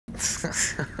Yo,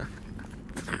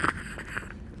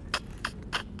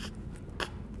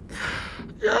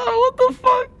 what the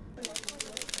fuck?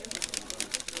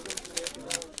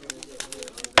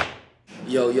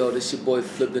 Yo, this your boy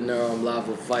Flipp Dinero. I'm live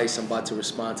with Vice. I'm about to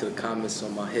respond to the comments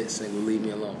on my hit single, Leave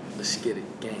Me Alone. Let's get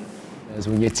it, gang. As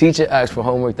when your teacher asked for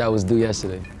homework that was due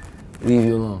yesterday, leave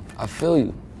you alone. I feel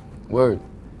you. Word.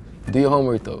 Do your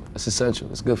homework though. It's essential.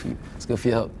 It's good for you. It's good for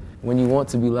your health. When you want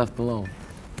to be left alone.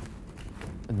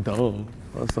 Duh.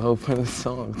 That's the whole point of the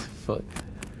song. Fuck.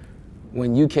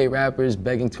 When UK rappers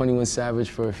begging 21 Savage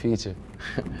for a feature.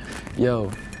 Yo,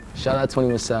 shout out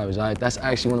 21 Savage, all right? That's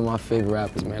actually one of my favorite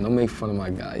rappers, man. Don't make fun of my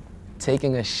guy.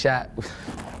 Taking a shot with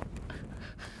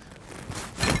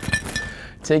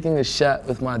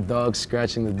my dog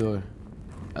scratching the door.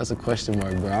 That's a question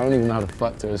mark, bro. I don't even know how the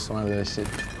fuck to respond to that shit.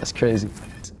 That's crazy.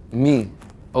 Me,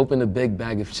 open a big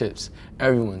bag of chips.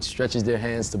 Everyone stretches their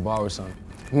hands to borrow some.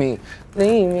 Me,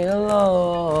 leave me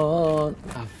alone.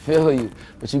 I feel you,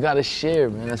 but you gotta share,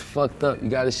 man. That's fucked up. You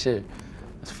gotta share.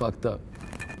 That's fucked up.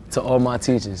 To all my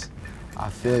teachers, I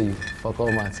feel you. Fuck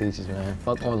all my teachers, man.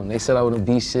 Fuck all of them. They said I wouldn't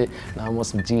be shit. Now I'm on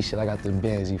some G shit. I got the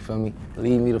bands, you feel me?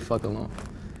 Leave me the fuck alone.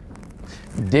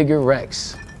 Digger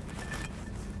Rex.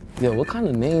 Yo, what kind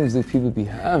of names do people be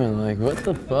having? Like, what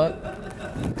the fuck?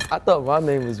 I thought my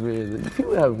name was weird.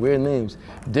 People have weird names.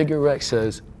 Digger Rex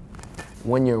says,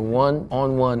 when you're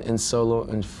 1-on-1 in solo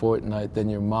in Fortnite, then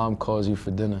your mom calls you for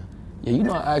dinner. Yeah, you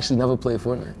know I actually never played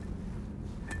Fortnite.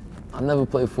 I never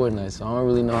played Fortnite, so I don't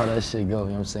really know how that shit go, you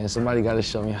know what I'm saying? Somebody gotta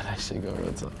show me how that shit go,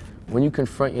 real talk. When you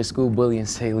confront your school bully and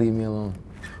say, leave me alone.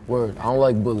 Word, I don't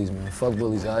like bullies, man. Fuck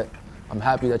bullies, all right? I'm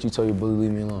happy that you told your bully,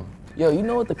 leave me alone. Yo, you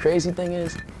know what the crazy thing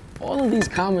is? All of these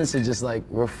comments are just like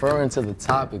referring to the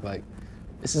topic, like,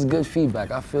 this is good feedback.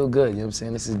 I feel good, you know what I'm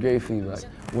saying? This is great feedback.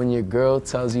 When your girl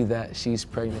tells you that she's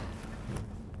pregnant.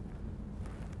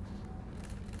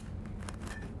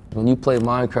 When you play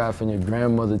Minecraft and your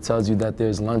grandmother tells you that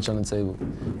there's lunch on the table,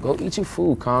 go eat your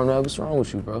food, Conrad. What's wrong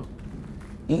with you, bro?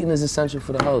 Eating is essential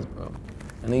for the health, bro.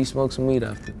 And then you smoke some weed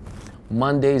after.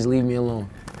 Mondays, leave me alone.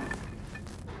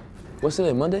 What's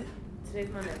today, Monday?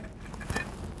 Today's Monday.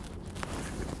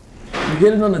 You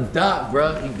hit it on the dot,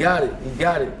 bro. You got it, you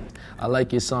got it. I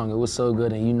like your song, it was so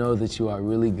good, and you know that you are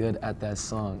really good at that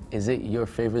song. Is it your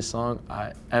favorite song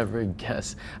I ever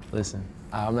guess? Listen,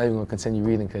 I'm not even gonna continue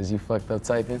reading because you fucked up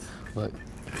typing, but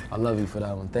I love you for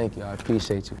that one. Thank you, I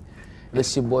appreciate you.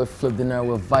 This your boy Flipp Dinero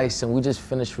with Vice, and we just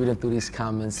finished reading through these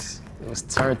comments. It was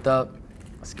turned up,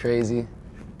 it's crazy.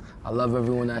 I love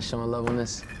everyone that's showing love on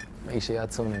this. Make sure y'all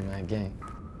tune in, man, gang.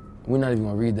 We're not even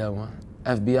gonna read that one.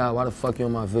 FBI, why the fuck you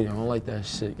on my video? I don't like that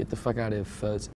shit. Get the fuck out of here, feds.